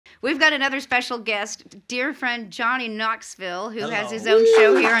We've got another special guest, dear friend Johnny Knoxville, who has his own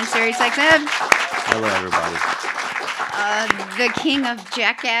show here on SiriusXM. Hello, everybody. The king of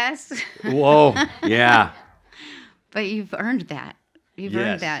jackass. Whoa, yeah. But you've earned that. You've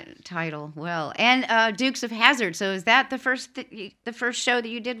earned that title well. And Dukes of Hazzard. So is that the first show that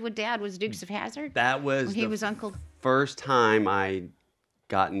you did with Dad was Dukes of Hazzard? That was when he was Uncle. First time I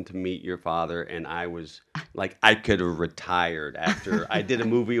gotten to meet your father, and I was like, I could have retired after I did a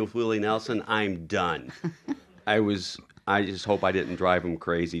movie with Willie Nelson. I'm done. I just hope I didn't drive him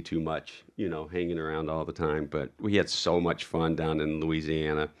crazy too much, you know, hanging around all the time. But we had so much fun down in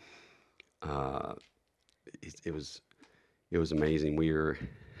Louisiana. It was amazing. We were,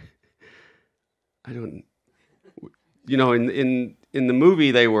 in the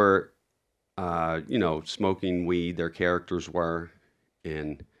movie they were, smoking weed. Their characters were,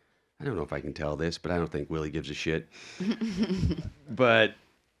 and I don't know if I can tell this, but I don't think Willie gives a shit. But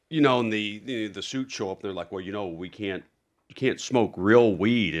and the suits show up. They're like, well, you can't smoke real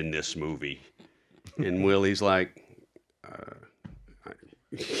weed in this movie. And Willie's like,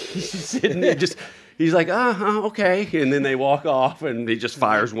 he's sitting there he's like, okay. And then they walk off, and he just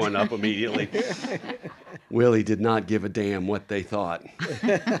fires one up immediately. Willie did not give a damn what they thought.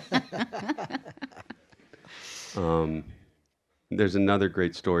 There's another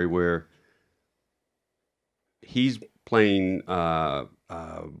great story where he's playing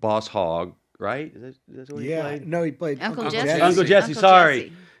Boss Hogg, right? Is that what he played? No, he played Uncle Jesse. Uncle Jesse,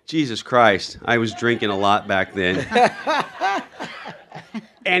 sorry. Jesus Christ. I was drinking a lot back then.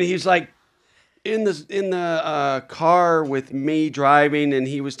 And he's like in the car with me driving, and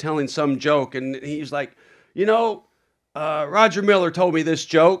he was telling some joke, and he's like, Roger Miller told me this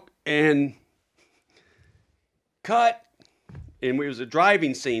joke, and cut. And it was a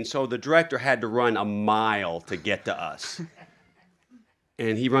driving scene, so the director had to run a mile to get to us.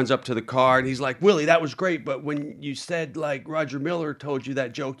 And he runs up to the car, and he's like, Willie, that was great, but when you said, like, Roger Miller told you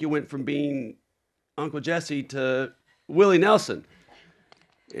that joke, you went from being Uncle Jesse to Willie Nelson.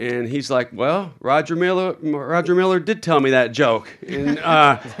 And he's like, well, Roger Miller did tell me that joke. And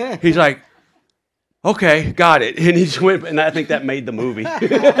he's like, okay, got it. And he just went, and I think that made the movie.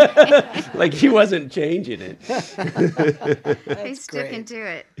 Like, he wasn't changing it. He's sticking to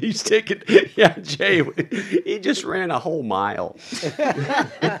it. He's sticking. Yeah, Jay, he just ran a whole mile.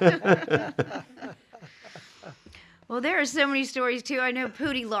 Well, there are so many stories, too. I know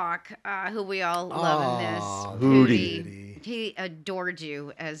Poodie Locke, who we all love in this. Poodie. He adored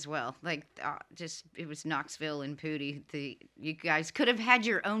you as well. Like, it was Knoxville and Poodie. You guys could have had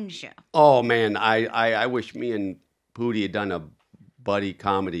your own show. Oh, man, I wish me and Poodie had done a buddy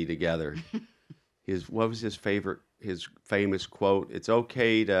comedy together. What was his famous quote? It's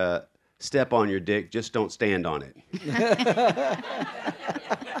okay to step on your dick, just don't stand on it.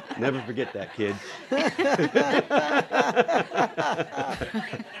 Never forget that, kid.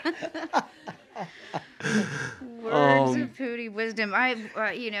 Words of Poodie wisdom.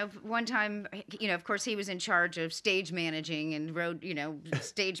 One time, of course, he was in charge of stage managing and road,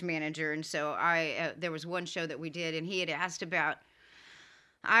 stage manager. And so there was one show that we did, and he had asked about,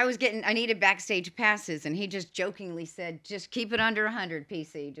 I needed backstage passes, and he just jokingly said, just keep it under 100,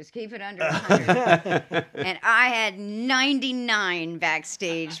 PC. Just keep it under 100. And I had 99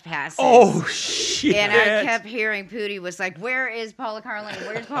 backstage passes. Oh, shit. And I kept hearing Poodie was like, where is Paula Carlene?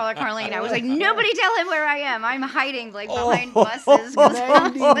 Where's Paula Carlene? I was like, nobody tell him where I am. I'm hiding, behind buses.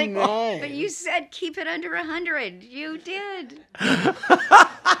 99. But you said keep it under 100. You did.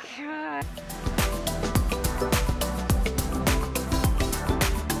 God.